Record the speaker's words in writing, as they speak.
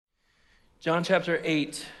John chapter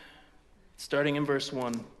 8, starting in verse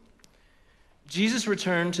 1. Jesus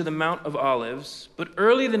returned to the Mount of Olives, but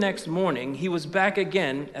early the next morning he was back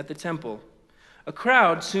again at the temple. A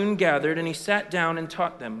crowd soon gathered, and he sat down and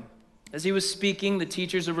taught them. As he was speaking, the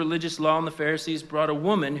teachers of religious law and the Pharisees brought a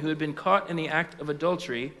woman who had been caught in the act of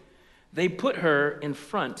adultery. They put her in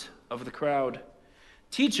front of the crowd.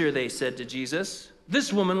 "Teacher," they said to Jesus,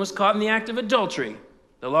 "this woman was caught in the act of adultery.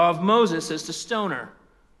 The law of Moses says to stone her.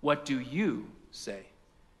 What do you say?"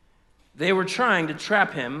 They were trying to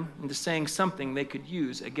trap him into saying something they could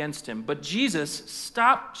use against him. But Jesus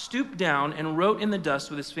stooped down and wrote in the dust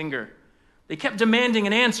with his finger. They kept demanding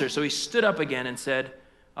an answer, so he stood up again and said,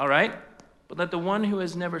 "All right, but let the one who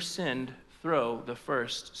has never sinned throw the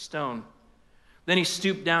first stone." Then he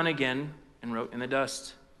stooped down again and wrote in the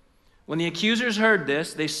dust. When the accusers heard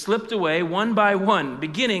this, they slipped away one by one,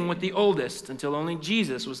 beginning with the oldest, until only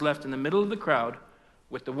Jesus was left in the middle of the crowd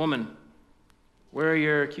with the woman. "Where are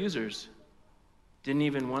your accusers? Didn't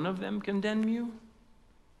even one of them condemn you?"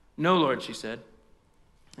 "No, Lord," she said.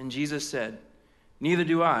 And Jesus said, "Neither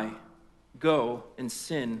do I. Go and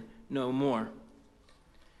sin no more."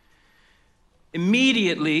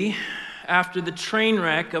 Immediately after the train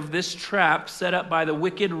wreck of this trap set up by the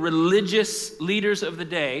wicked religious leaders of the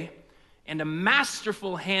day, and a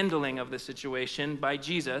masterful handling of the situation by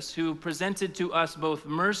Jesus, who presented to us both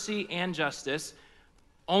mercy and justice,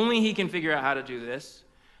 only he can figure out how to do this,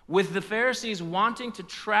 with the Pharisees wanting to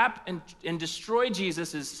trap and destroy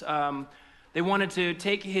Jesus. They wanted to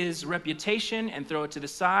take his reputation and throw it to the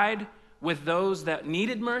side. With those that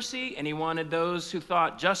needed mercy, and he wanted those who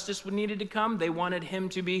thought justice would needed to come, they wanted him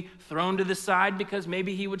to be thrown to the side because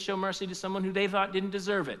maybe he would show mercy to someone who they thought didn't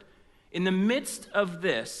deserve it. In the midst of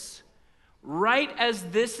this, right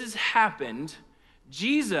as this has happened,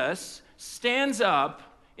 Jesus stands up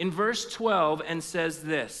in verse 12 and says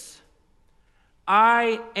this,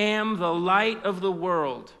 "I am the light of the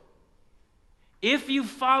world. If you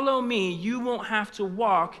follow me, you won't have to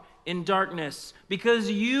walk in darkness, because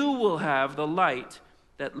you will have the light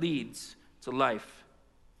that leads to life."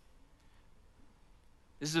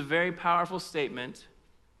 This is a very powerful statement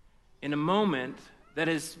in a moment that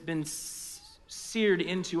has been seared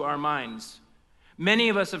into our minds. Many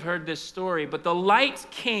of us have heard this story, but the light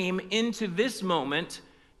came into this moment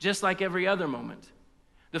just like every other moment.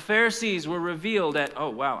 The Pharisees were revealed at, "Oh,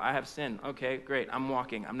 wow, I have sinned. Okay, great, I'm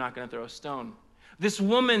walking. I'm not going to throw a stone." This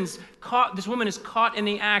woman is caught in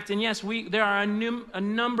the act, and yes, there are a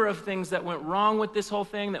number of things that went wrong with this whole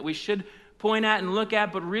thing that we should point at and look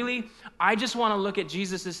at, but really, I just want to look at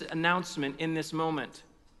Jesus' announcement in this moment.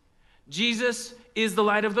 Jesus is the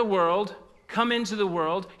light of the world, come into the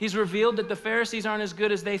world. He's revealed that the Pharisees aren't as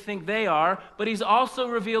good as they think they are, but he's also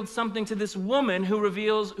revealed something to this woman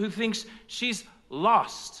who thinks she's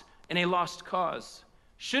lost in a lost cause.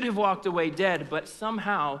 Should have walked away dead, but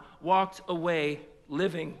somehow walked away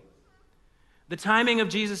living. The timing of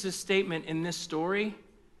Jesus' statement in this story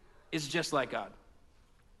is just like God.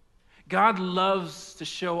 God loves to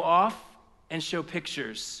show off and show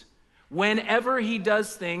pictures. Whenever he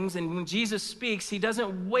does things and when Jesus speaks, he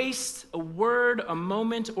doesn't waste a word, a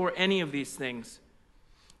moment, or any of these things.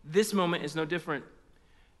 This moment is no different.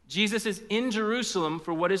 Jesus is in Jerusalem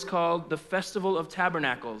for what is called the Festival of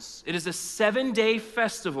Tabernacles. It is a 7-day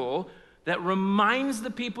festival that reminds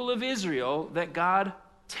the people of Israel that God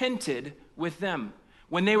tented with them.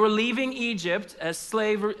 When they were leaving Egypt as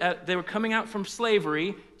they were coming out from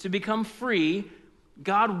slavery to become free,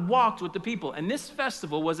 God walked with the people. And this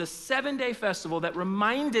festival was a 7-day festival that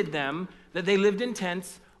reminded them that they lived in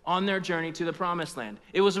tents on their journey to the promised land.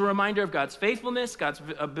 It was a reminder of God's faithfulness, God's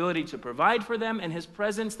ability to provide for them, and his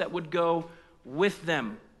presence that would go with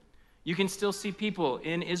them. You can still see people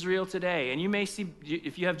in Israel today, and you may see,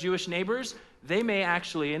 if you have Jewish neighbors, they may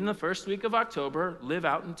actually, in the first week of October, live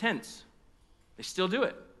out in tents. They still do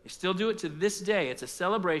it. They still do it to this day. It's a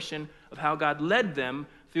celebration of how God led them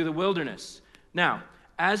through the wilderness. Now,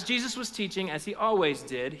 as Jesus was teaching, as he always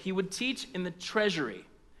did, he would teach in the treasury.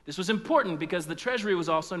 This was important because the treasury was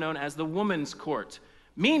also known as the woman's court,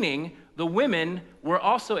 meaning the women were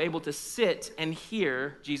also able to sit and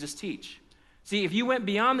hear Jesus teach. See, if you went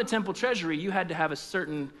beyond the temple treasury, you had to have a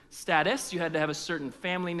certain status, you had to have a certain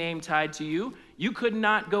family name tied to you. You could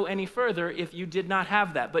not go any further if you did not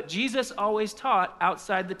have that. But Jesus always taught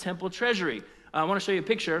outside the temple treasury. I want to show you a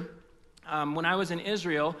picture. When I was in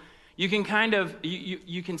Israel, you can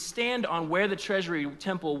you can stand on where the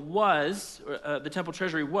temple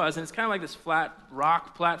treasury was, and it's kind of like this flat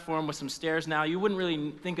rock platform with some stairs now. You wouldn't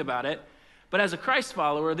really think about it. But as a Christ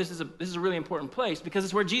follower, this is a really important place because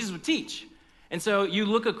it's where Jesus would teach. And so you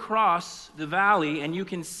look across the valley and you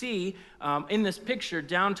can see in this picture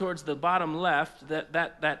down towards the bottom left,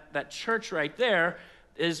 that church right there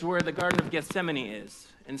is where the Garden of Gethsemane is.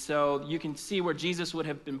 And so you can see where Jesus would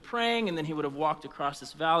have been praying, and then he would have walked across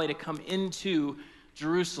this valley to come into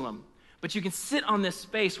Jerusalem. But you can sit on this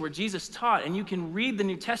space where Jesus taught, and you can read the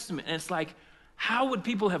New Testament, and it's like, how would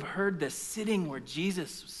people have heard this sitting where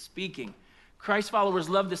Jesus was speaking? Christ followers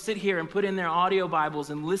love to sit here and put in their audio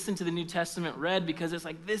Bibles and listen to the New Testament read, because it's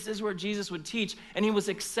like, this is where Jesus would teach, and he was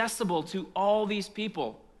accessible to all these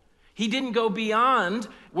people. He didn't go beyond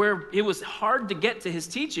where it was hard to get to his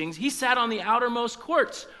teachings. He sat on the outermost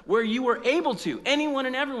courts where you were able to. Anyone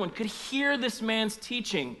and everyone could hear this man's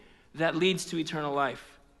teaching that leads to eternal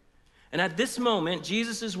life. And at this moment,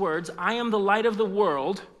 Jesus' words, "I am the light of the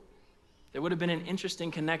world," there would have been an interesting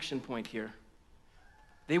connection point here.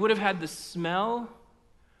 They would have had the smell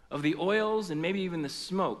of the oils and maybe even the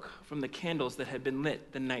smoke from the candles that had been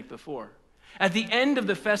lit the night before. At the end of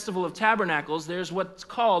the Festival of Tabernacles, there's what's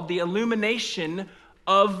called the illumination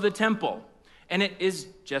of the temple. And it is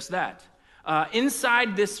just that.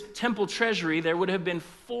 Inside this temple treasury, there would have been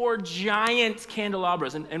 4 giant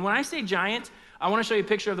candelabras. And when I say giant, I want to show you a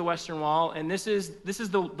picture of the Western Wall. And this is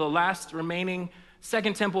the last remaining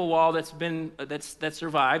second temple wall that's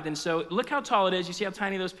survived. And so look how tall it is. You see how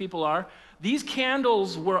tiny those people are? These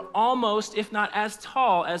candles were almost, if not as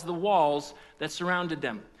tall as the walls that surrounded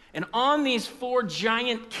them. And on these 4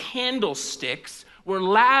 giant candlesticks were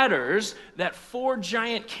ladders that 4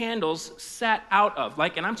 giant candles sat out of.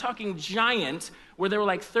 And I'm talking giant, where there were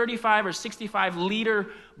like 35 or 65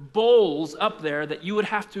 liter bowls up there that you would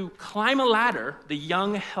have to climb a ladder. The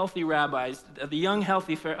young, healthy rabbis, the young,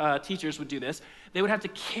 healthy teachers would do this. They would have to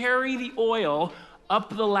carry the oil up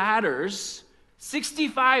the ladders,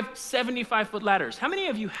 65, 75-foot ladders. How many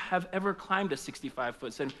of you have ever climbed a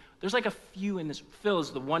 65-foot? And there's like a few in this. Phil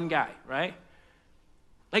is the one guy, right?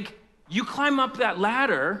 Like, you climb up that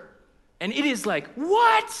ladder, and it is like,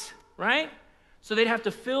 what? Right? So they'd have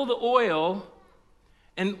to fill the oil.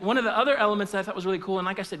 And one of the other elements that I thought was really cool, and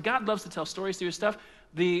like I said, God loves to tell stories through his stuff.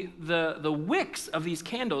 The wicks of these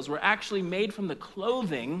candles were actually made from the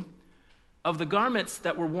clothing of the garments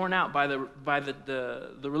that were worn out by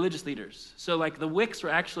the religious leaders. So like the wicks were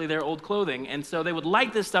actually their old clothing. And so they would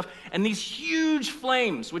light this stuff, and these huge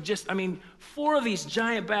flames would 4 of these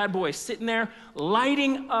giant bad boys sitting there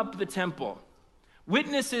lighting up the temple.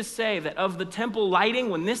 Witnesses say that of the temple lighting,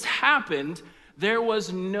 when this happened, there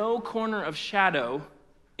was no corner of shadow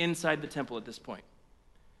inside the temple at this point.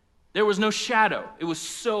 There was no shadow. It was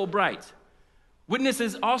so bright.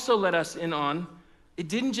 Witnesses also let us in on, it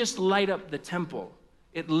didn't just light up the temple,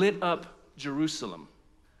 it lit up Jerusalem.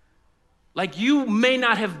 Like, you may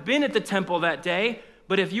not have been at the temple that day,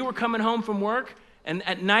 but if you were coming home from work and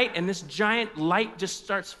at night and this giant light just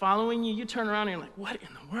starts following you, you turn around and you're like, what in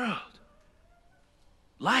the world?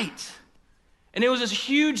 Light. And it was this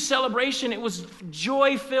huge celebration. It was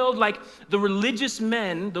joy-filled. Like, the religious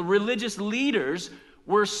men, the religious leaders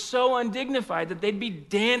were so undignified that they'd be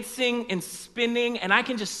dancing and spinning, and I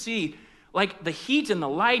can just see like the heat and the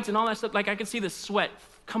lights and all that stuff. Like, I can see the sweat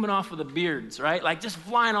coming off of the beards, right? Like, just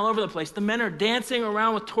flying all over the place. The men are dancing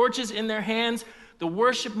around with torches in their hands. The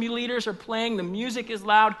worship leaders are playing. The music is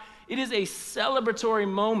loud. It is a celebratory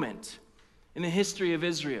moment in the history of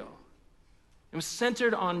Israel. It was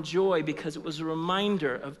centered on joy because it was a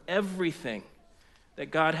reminder of everything that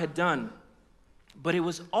God had done. But it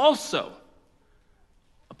was also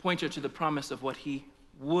a pointer to the promise of what he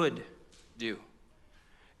would do.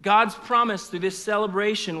 God's promise through this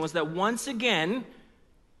celebration was that once again,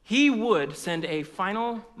 he would send a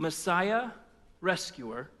final Messiah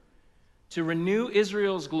rescuer to renew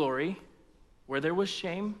Israel's glory. Where there was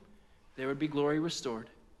shame, there would be glory restored.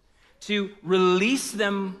 To release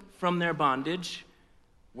them from their bondage.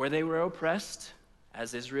 Where they were oppressed,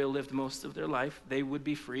 as Israel lived most of their life, they would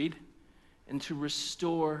be freed. And to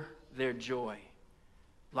restore their joy.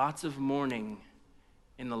 Lots of mourning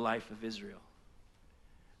in the life of Israel.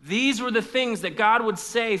 These were the things that God would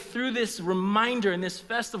say through this reminder in this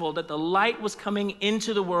festival, that the light was coming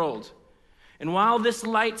into the world. And while this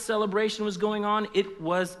light celebration was going on, it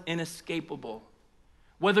was inescapable.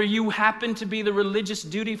 Whether you happened to be the religious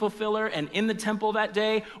duty fulfiller and in the temple that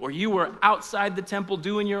day, or you were outside the temple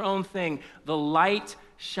doing your own thing, the light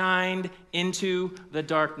shined into the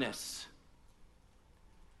darkness.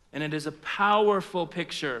 And it is a powerful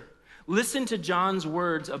picture. Listen to John's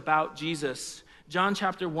words about Jesus. John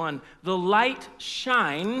chapter 1, the light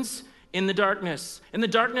shines in the darkness, and the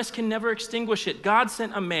darkness can never extinguish it. God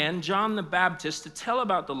sent a man, John the Baptist, to tell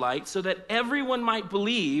about the light so that everyone might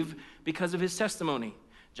believe because of his testimony.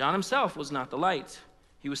 John himself was not the light.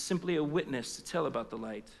 He was simply a witness to tell about the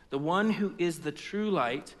light. The one who is the true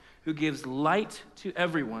light, who gives light to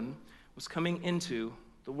everyone, was coming into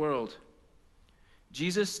the world.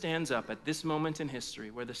 Jesus stands up at this moment in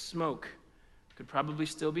history where the smoke could probably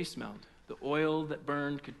still be smelled. The oil that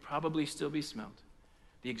burned could probably still be smelled.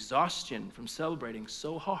 The exhaustion from celebrating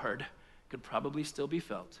so hard could probably still be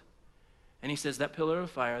felt. And he says, that pillar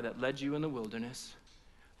of fire that led you in the wilderness,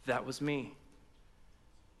 that was me.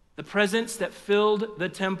 The presence that filled the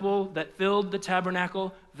temple, that filled the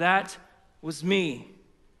tabernacle, that was me.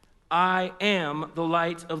 I am the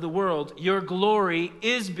light of the world. Your glory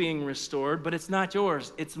is being restored, but it's not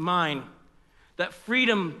yours, it's mine. That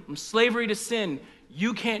freedom from slavery to sin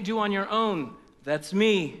you can't do on your own, that's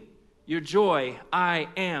me. Your joy, I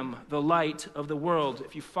am the light of the world.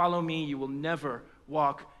 If you follow me, you will never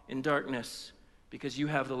walk in darkness because you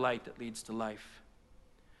have the light that leads to life.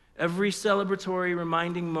 Every celebratory,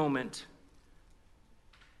 reminding moment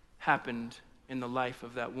happened in the life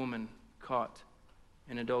of that woman caught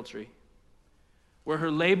in adultery. Where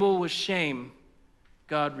her label was shame,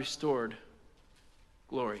 God restored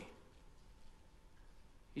glory.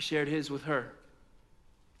 He shared his with her.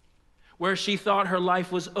 Where she thought her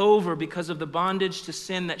life was over because of the bondage to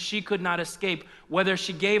sin that she could not escape, whether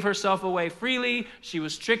she gave herself away freely, she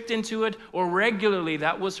was tricked into it, or regularly,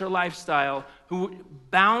 that was her lifestyle, who,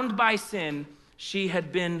 bound by sin, she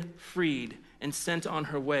had been freed and sent on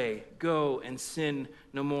her way. Go and sin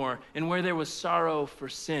no more. And where there was sorrow for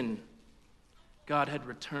sin, God had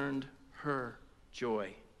returned her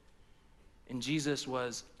joy. And Jesus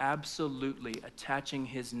was absolutely attaching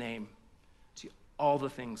his name to all the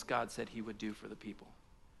things God said he would do for the people.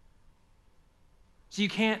 So you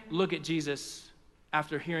can't look at Jesus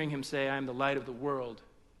after hearing him say, I am the light of the world,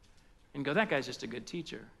 and go, that guy's just a good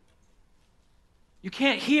teacher. You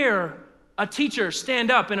can't hear a teacher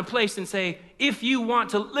stand up in a place and say, if you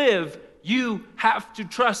want to live, you have to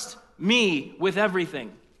trust me with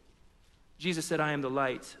everything. Jesus said, I am the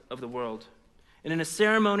light of the world. And in a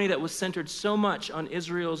ceremony that was centered so much on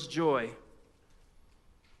Israel's joy,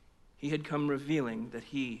 he had come revealing that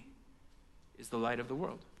he is the light of the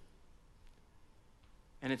world.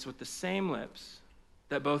 And it's with the same lips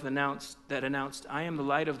that both announced, I am the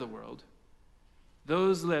light of the world.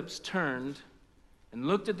 Those lips turned and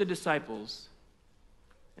looked at the disciples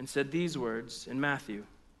and said these words in Matthew.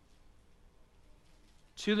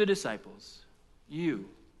 To the disciples, you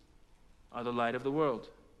are the light of the world.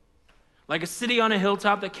 Like a city on a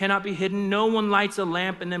hilltop that cannot be hidden, no one lights a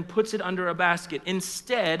lamp and then puts it under a basket.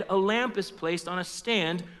 Instead, a lamp is placed on a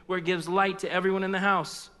stand where it gives light to everyone in the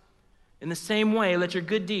house. In the same way, let your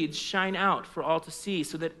good deeds shine out for all to see,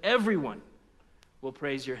 so that everyone will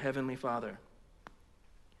praise your heavenly Father.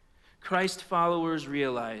 Christ followers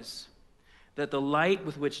realize that the light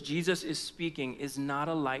with which Jesus is speaking is not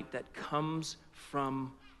a light that comes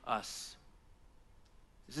from us.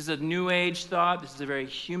 This is a New Age thought. This is a very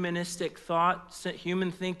humanistic thought,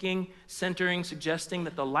 human thinking, centering, suggesting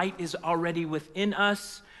that the light is already within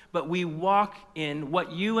us, but we walk in,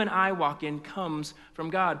 what you and I walk in comes from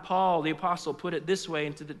God. Paul, the apostle, put it this way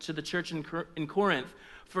to the church in Corinth.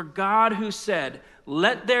 For God who said,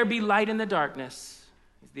 let there be light in the darkness,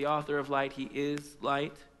 he's the author of light, he is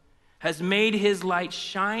light, has made his light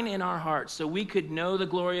shine in our hearts so we could know the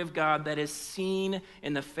glory of God that is seen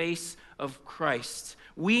in the face of Christ.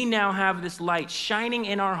 We now have this light shining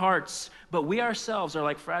in our hearts, but we ourselves are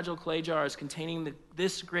like fragile clay jars containing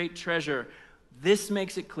this great treasure. This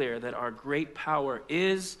makes it clear that our great power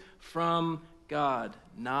is from God,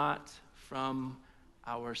 not from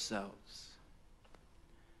ourselves.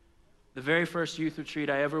 The very first youth retreat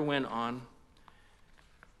I ever went on,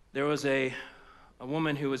 there was a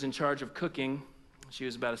woman who was in charge of cooking. She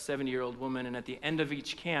was about a 70-year-old woman, and at the end of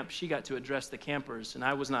each camp, she got to address the campers, and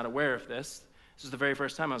I was not aware of this. This is the very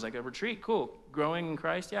first time I was like, a retreat, cool. Growing in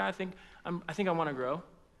Christ, yeah, I think I want to grow.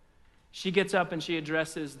 She gets up and she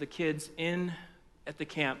addresses the kids at the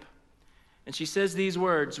camp. And she says these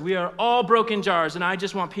words, we are all broken jars, and I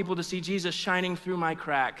just want people to see Jesus shining through my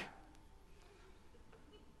crack.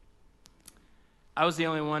 I was the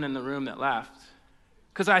only one in the room that laughed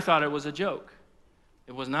because I thought it was a joke.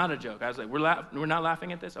 It was not a joke. I was like, we're not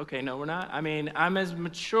laughing at this? Okay, no, we're not. I mean, I'm as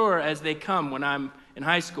mature as they come when I'm in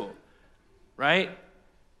high school. Right?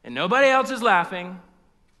 And nobody else is laughing.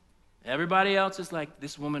 Everybody else is like,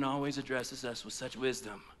 this woman always addresses us with such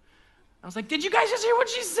wisdom. I was like, did you guys just hear what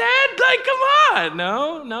she said? Like, come on.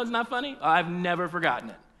 No, it's not funny. I've never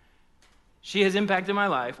forgotten it. She has impacted my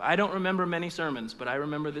life. I don't remember many sermons, but I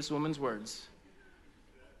remember this woman's words.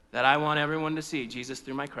 That I want everyone to see Jesus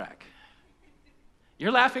through my crack.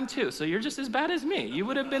 You're laughing too, so you're just as bad as me. You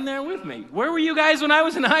would have been there with me. Where were you guys when I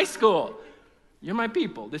was in high school? You're my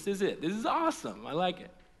people. This is it. This is awesome. I like it.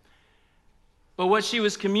 But what she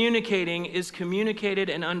was communicating is communicated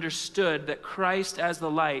and understood that Christ as the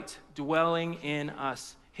light dwelling in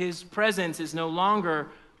us. His presence is no longer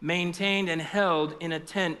maintained and held in a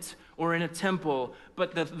tent or in a temple,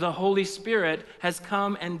 but the Holy Spirit has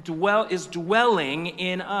come and is dwelling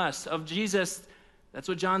in us. Of Jesus, that's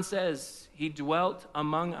what John says. He dwelt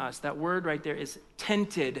among us. That word right there is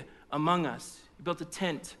tented among us. He built a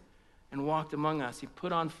tent and walked among us. He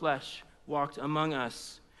put on flesh, walked among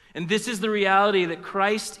us. And this is the reality that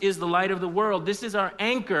Christ is the light of the world. This is our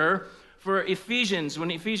anchor for Ephesians. When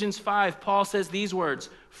Ephesians 5, Paul says these words,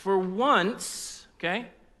 for once,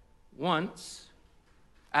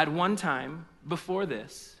 at one time, before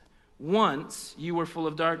this, once you were full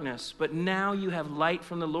of darkness, but now you have light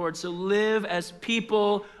from the Lord. So live as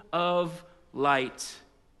people of light.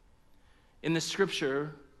 In the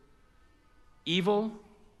scripture, evil,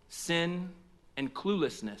 sin, and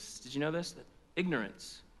cluelessness, did you know this?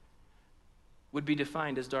 Ignorance would be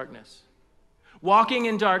defined as darkness. Walking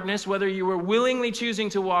in darkness, whether you were willingly choosing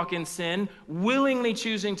to walk in sin, willingly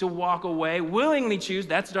choosing to walk away, willingly choose,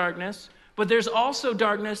 that's darkness. But there's also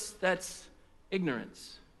darkness that's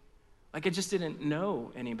ignorance. Like I just didn't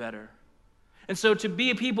know any better. And so to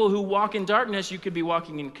be a people who walk in darkness, you could be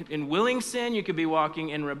walking in willing sin, you could be walking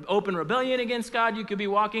in open rebellion against God, you could be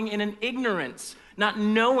walking in an ignorance, not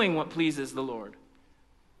knowing what pleases the Lord.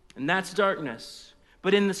 And that's darkness.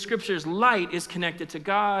 But in the scriptures, light is connected to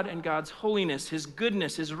God and God's holiness, his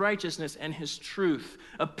goodness, his righteousness, and his truth.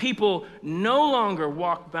 A people no longer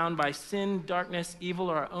walk bound by sin, darkness, evil,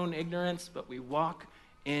 or our own ignorance, but we walk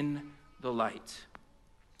in the light.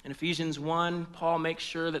 In Ephesians 1, Paul makes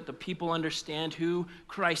sure that the people understand who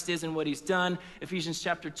Christ is and what he's done. Ephesians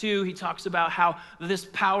chapter 2, he talks about how this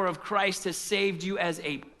power of Christ has saved you as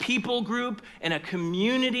a people group and a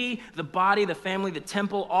community, the body, the family, the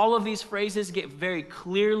temple. All of these phrases get very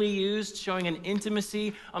clearly used, showing an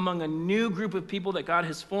intimacy among a new group of people that God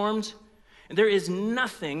has formed. And there is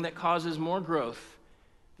nothing that causes more growth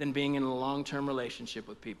than being in a long-term relationship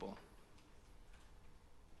with people.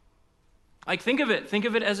 Like, think of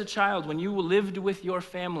it as a child. When you lived with your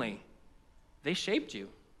family, they shaped you,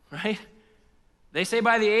 right? They say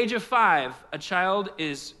by the age of 5, a child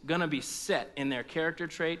is going to be set in their character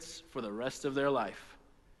traits for the rest of their life.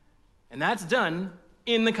 And that's done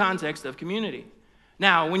in the context of community.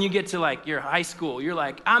 Now, when you get to like your high school, you're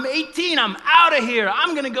like, I'm 18, I'm out of here.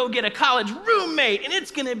 I'm going to go get a college roommate, and it's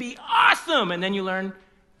going to be awesome. And then you learn,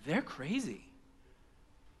 they're crazy.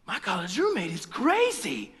 My college roommate is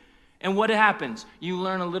crazy. And what happens? You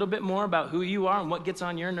learn a little bit more about who you are and what gets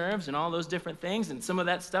on your nerves and all those different things, and some of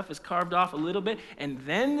that stuff is carved off a little bit, and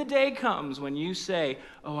then the day comes when you say,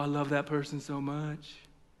 oh, I love that person so much.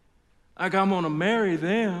 Like, I'm going to marry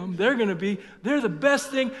them. They're the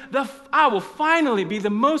best thing. I will finally be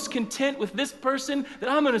the most content with this person that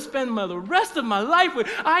I'm going to spend the rest of my life with.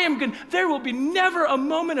 There will be never a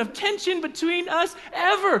moment of tension between us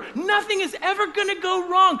ever. Nothing is ever going to go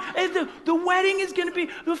wrong. And the wedding is going to be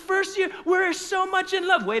the first year we're so much in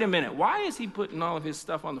love. Wait a minute. Why is he putting all of his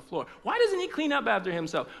stuff on the floor? Why doesn't he clean up after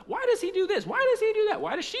himself? Why does he do this? Why does he do that?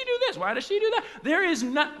 Why does she do this? Why does she do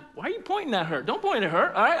that? Why are you pointing at her? Don't point at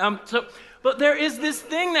her. All right. But there is this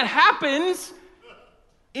thing that happens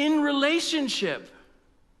in relationship,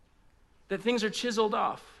 that things are chiseled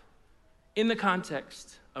off in the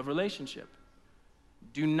context of relationship.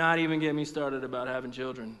 Do not even get me started about having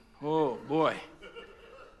children. Oh, boy.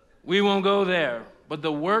 We won't go there. But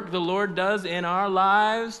the work the Lord does in our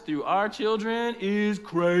lives through our children is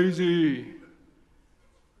crazy.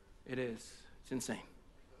 It is. It's insane.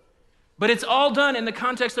 But it's all done in the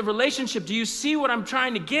context of relationship. Do you see what I'm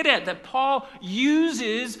trying to get at? That Paul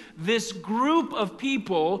uses this group of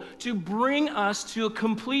people to bring us to a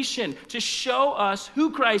completion, to show us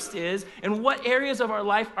who Christ is and what areas of our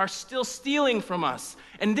life are still stealing from us.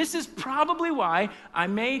 And this is probably why I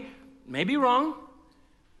may be wrong.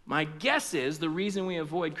 My guess is the reason we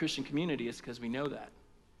avoid Christian community is because we know that.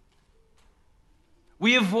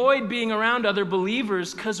 We avoid being around other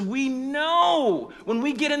believers because we know when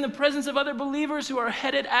we get in the presence of other believers who are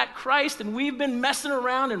headed at Christ and we've been messing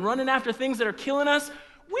around and running after things that are killing us,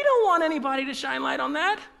 we don't want anybody to shine light on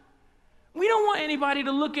that. We don't want anybody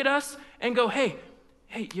to look at us and go, hey,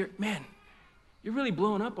 you're really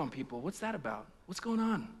blowing up on people. What's that about? What's going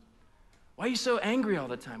on? Why are you so angry all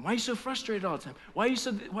the time? Why are you so frustrated all the time? Why are you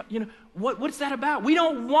so, what's that about? We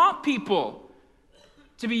don't want people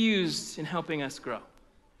to be used in helping us grow.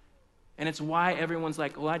 And it's why everyone's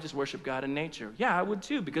like, well, I just worship God in nature. Yeah, I would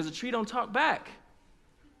too, because a tree don't talk back.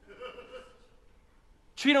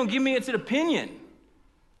 Tree don't give me its opinion.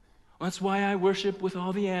 Well, that's why I worship with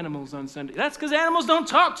all the animals on Sunday. That's because animals don't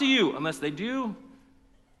talk to you, unless they do.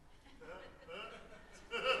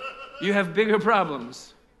 You have bigger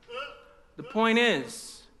problems. The point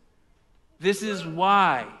is, this is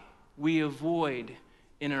why we avoid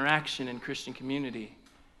interaction in Christian community.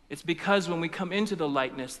 It's because when we come into the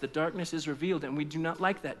lightness, the darkness is revealed, and we do not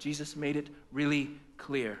like that. Jesus made it really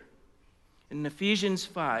clear. In Ephesians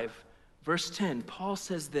 5, verse 10, Paul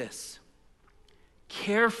says this: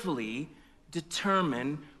 carefully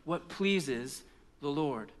determine what pleases the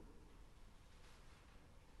Lord.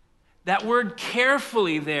 That word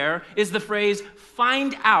carefully there is the phrase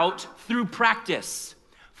find out through practice.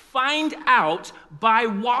 Find out by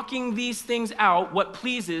walking these things out what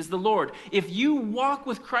pleases the Lord. If you walk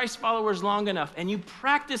with Christ followers long enough and you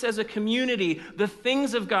practice as a community the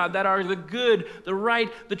things of God that are the good, the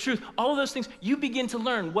right, the truth, all of those things, you begin to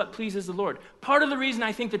learn what pleases the Lord. Part of the reason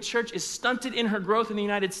I think the church is stunted in her growth in the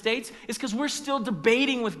United States is because we're still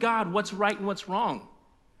debating with God what's right and what's wrong.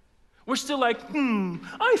 We're still like,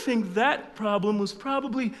 I think that problem was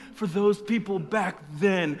probably for those people back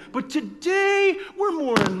then. But today, we're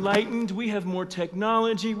more enlightened. We have more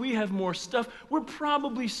technology. We have more stuff. We're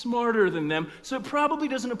probably smarter than them, so it probably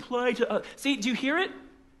doesn't apply to us. See, do you hear it?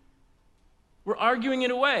 We're arguing it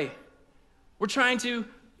away. We're trying to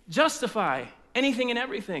justify anything and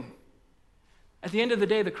everything. At the end of the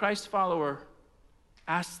day, the Christ follower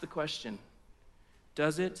asks the question,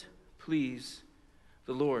 does it please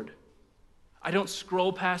the Lord? I don't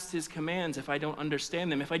scroll past his commands if I don't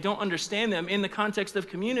understand them. If I don't understand them in the context of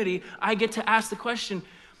community, I get to ask the question,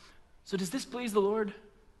 so does this please the Lord?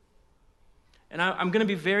 And I'm going to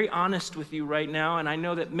be very honest with you right now, and I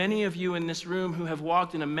know that many of you in this room who have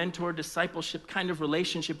walked in a mentor discipleship kind of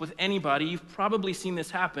relationship with anybody, you've probably seen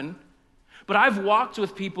this happen. But I've walked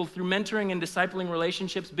with people through mentoring and discipling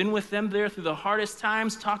relationships, been with them there through the hardest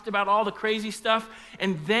times, talked about all the crazy stuff,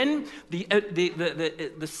 and then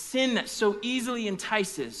the sin that so easily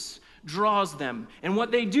entices draws them. And what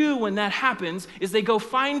they do when that happens is they go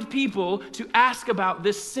find people to ask about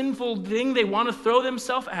this sinful thing they want to throw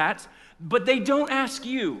themselves at, but they don't ask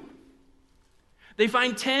you. They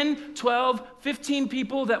find 10, 12, 15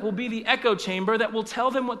 people that will be the echo chamber that will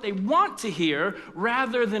tell them what they want to hear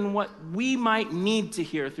rather than what we might need to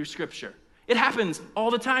hear through Scripture. It happens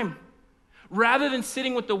all the time. Rather than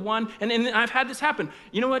sitting with the one, and I've had this happen.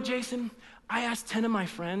 You know what, Jason? I asked 10 of my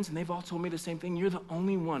friends, and they've all told me the same thing. You're the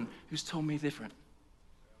only one who's told me different.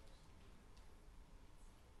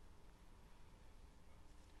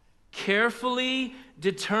 Carefully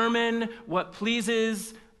determine what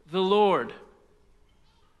pleases the Lord.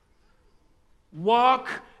 Walk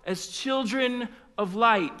as children of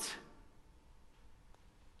light.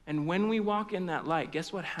 And when we walk in that light,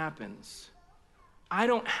 guess what happens? I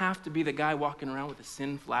don't have to be the guy walking around with a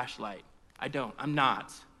sin flashlight. I don't. I'm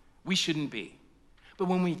not. We shouldn't be. But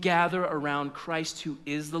when we gather around Christ who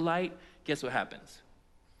is the light, guess what happens?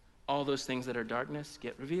 All those things that are darkness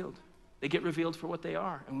get revealed. They get revealed for what they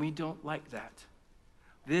are, and we don't like that.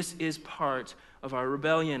 This is part of our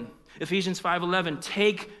rebellion. Ephesians 5:11,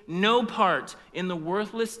 take no part in the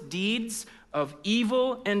worthless deeds of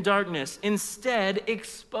evil and darkness. Instead,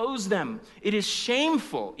 expose them. It is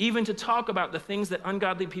shameful even to talk about the things that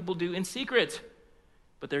ungodly people do in secret.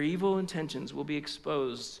 But their evil intentions will be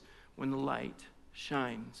exposed when the light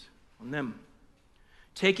shines on them.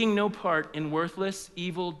 Taking no part in worthless,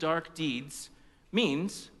 evil, dark deeds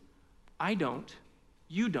means I don't,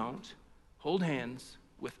 you don't, hold hands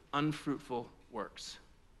with unfruitful works.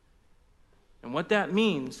 And what that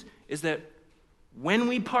means is that when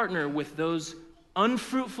we partner with those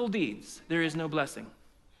unfruitful deeds, there is no blessing.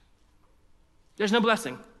 There's no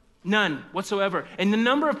blessing. None whatsoever. And the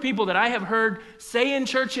number of people that I have heard say in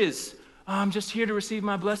churches, I'm just here to receive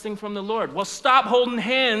my blessing from the Lord. Well, stop holding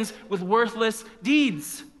hands with worthless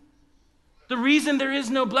deeds. The reason there is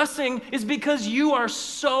no blessing is because you are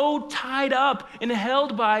so tied up and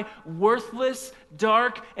held by worthless,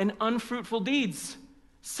 dark, and unfruitful deeds.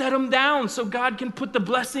 Set them down so God can put the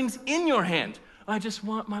blessings in your hand. I just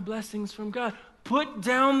want my blessings from God. Put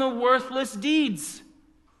down the worthless deeds.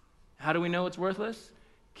 How do we know it's worthless?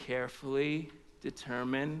 Carefully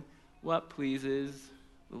determine what pleases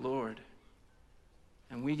the Lord.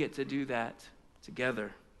 And we get to do that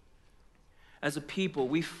together. As a people,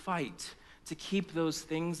 we fight to keep those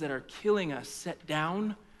things that are killing us set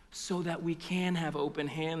down so that we can have open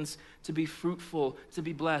hands to be fruitful, to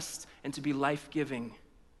be blessed, and to be life-giving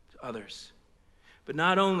to others. But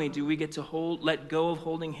not only do we get to let go of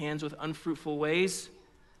holding hands with unfruitful ways,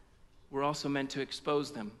 we're also meant to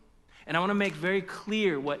expose them. And I want to make very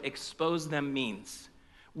clear what expose them means.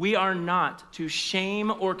 We are not to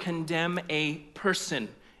shame or condemn a person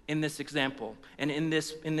in this example and in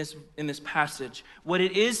this passage. What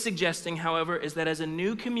it is suggesting, however, is that as a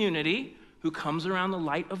new community who comes around the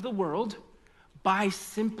light of the world, by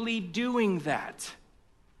simply doing that,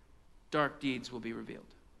 dark deeds will be revealed.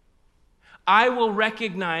 I will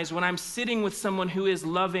recognize when I'm sitting with someone who is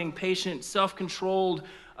loving, patient, self-controlled,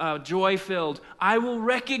 joy-filled. I will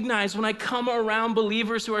recognize when I come around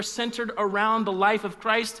believers who are centered around the life of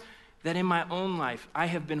Christ that in my own life I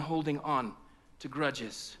have been holding on to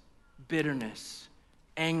grudges, bitterness,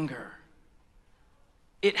 anger.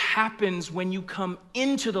 It happens when you come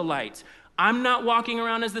into the light. I'm not walking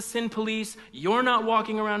around as the sin police. You're not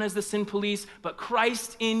walking around as the sin police, but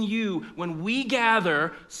Christ in you. When we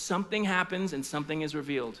gather, something happens and something is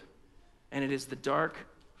revealed. And it is the dark,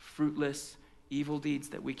 fruitless, evil deeds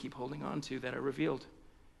that we keep holding on to that are revealed.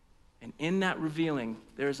 And in that revealing,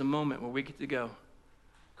 there is a moment where we get to go,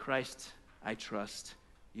 Christ, I trust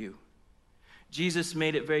you. Jesus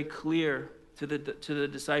made it very clear to the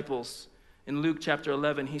disciples. In Luke chapter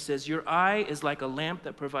 11, he says, your eye is like a lamp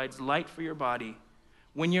that provides light for your body.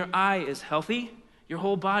 When your eye is healthy, your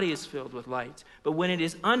whole body is filled with light. But when it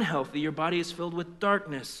is unhealthy, your body is filled with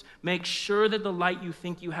darkness. Make sure that the light you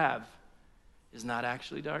think you have is not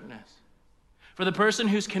actually darkness. For the person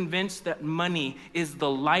who's convinced that money is the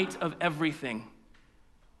light of everything,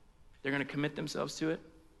 they're going to commit themselves to it,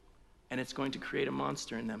 and it's going to create a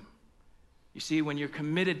monster in them. You see, when you're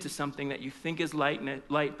committed to something that you think is light,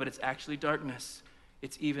 but it's actually darkness,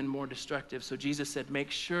 it's even more destructive. So Jesus said,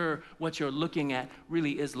 make sure what you're looking at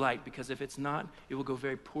really is light, because if it's not, it will go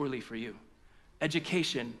very poorly for you.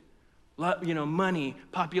 Education, money,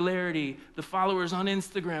 popularity, the followers on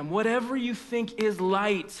Instagram, whatever you think is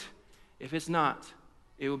light, if it's not,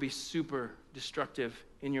 it will be super destructive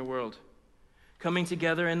in your world. Coming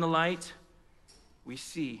together in the light, we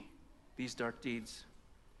see these dark deeds.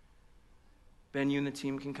 Ben, you and the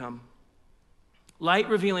team can come. Light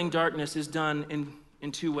revealing darkness is done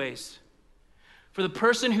in two ways. For the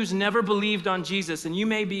person who's never believed on Jesus, and you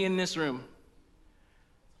may be in this room,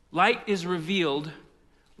 light is revealed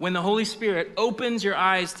when the Holy Spirit opens your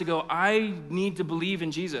eyes to go, I need to believe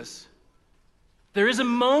in Jesus. There is a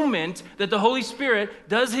moment that the Holy Spirit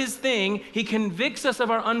does his thing. He convicts us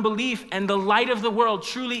of our unbelief, and the light of the world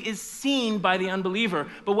truly is seen by the unbeliever.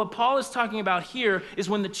 But what Paul is talking about here is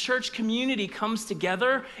when the church community comes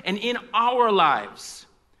together, and in our lives,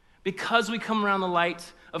 because we come around the light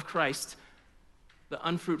of Christ, the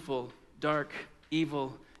unfruitful, dark,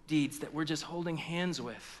 evil deeds that we're just holding hands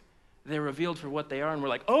with, they're revealed for what they are, and we're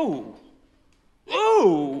like, oh,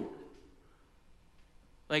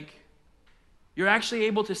 like, you're actually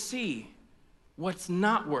able to see what's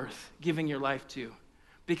not worth giving your life to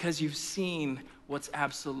because you've seen what's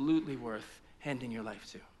absolutely worth handing your life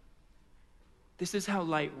to. This is how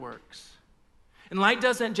light works. And light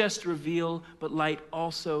doesn't just reveal, but light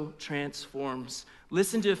also transforms.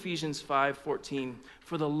 Listen to Ephesians 5:14.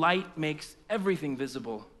 For the light makes everything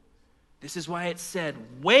visible. This is why it said,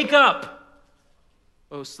 wake up,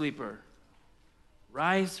 O sleeper.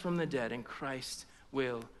 Rise from the dead, and Christ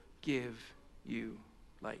will give you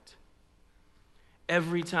light.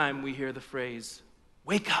 Every time we hear the phrase,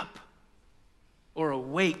 wake up, or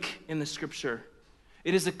awake in the scripture,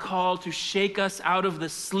 it is a call to shake us out of the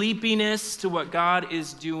sleepiness to what God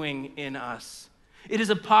is doing in us. It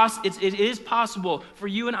is possible for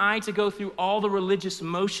you and I to go through all the religious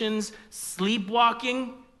motions,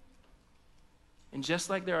 sleepwalking, and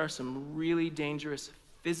just like there are some really dangerous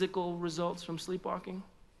physical results from sleepwalking,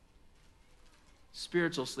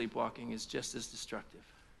 spiritual sleepwalking is just as destructive.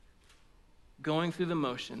 Going through the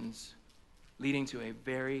motions, leading to a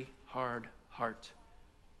very hard heart,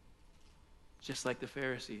 just like the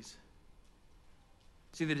Pharisees.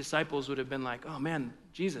 See, the disciples would have been like, oh man,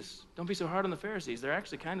 Jesus, don't be so hard on the Pharisees. They're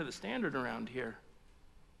actually kind of the standard around here.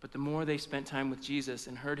 But the more they spent time with Jesus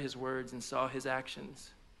and heard his words and saw his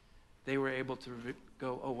actions, they were able to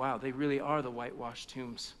go, oh wow, they really are the whitewashed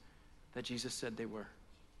tombs that Jesus said they were.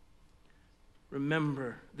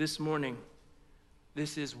 Remember, this morning,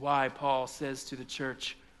 this is why Paul says to the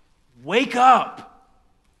church, wake up!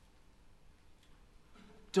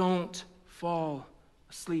 Don't fall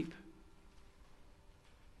asleep.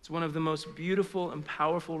 It's one of the most beautiful and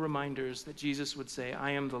powerful reminders that Jesus would say,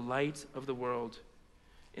 I am the light of the world.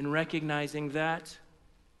 In recognizing that,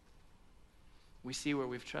 we see where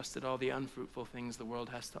we've trusted all the unfruitful things the world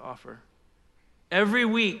has to offer. Every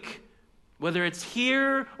week, whether it's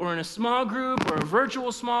here or in a small group or a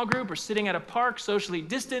virtual small group or sitting at a park socially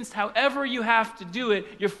distanced, however you have to do it,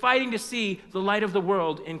 you're fighting to see the light of the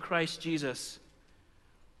world in Christ Jesus.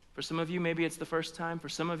 For some of you, maybe it's the first time. For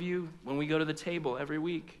some of you, when we go to the table every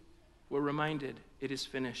week, we're reminded it is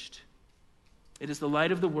finished. It is the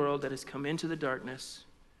light of the world that has come into the darkness,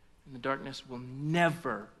 and the darkness will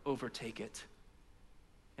never overtake it.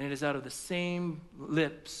 And it is out of the same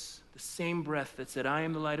lips, the same breath that said, I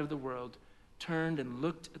am the light of the world, turned and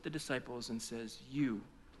looked at the disciples and says, you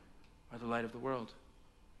are the light of the world.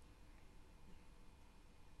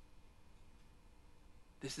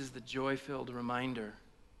 This is the joy-filled reminder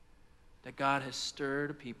that God has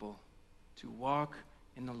stirred a people to walk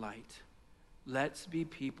in the light. Let's be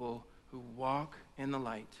people who walk in the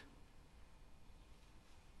light,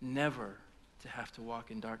 never to have to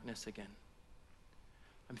walk in darkness again.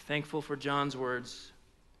 I'm thankful for John's words.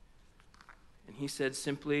 And he said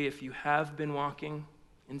simply, if you have been walking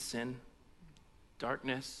in sin,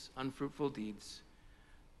 darkness, unfruitful deeds,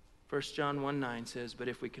 1 John 1:9 says, but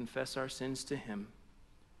if we confess our sins to him,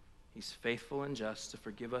 he's faithful and just to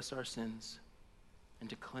forgive us our sins and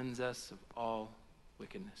to cleanse us of all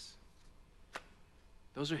wickedness.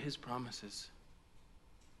 Those are his promises.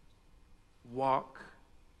 Walk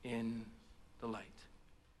in the light.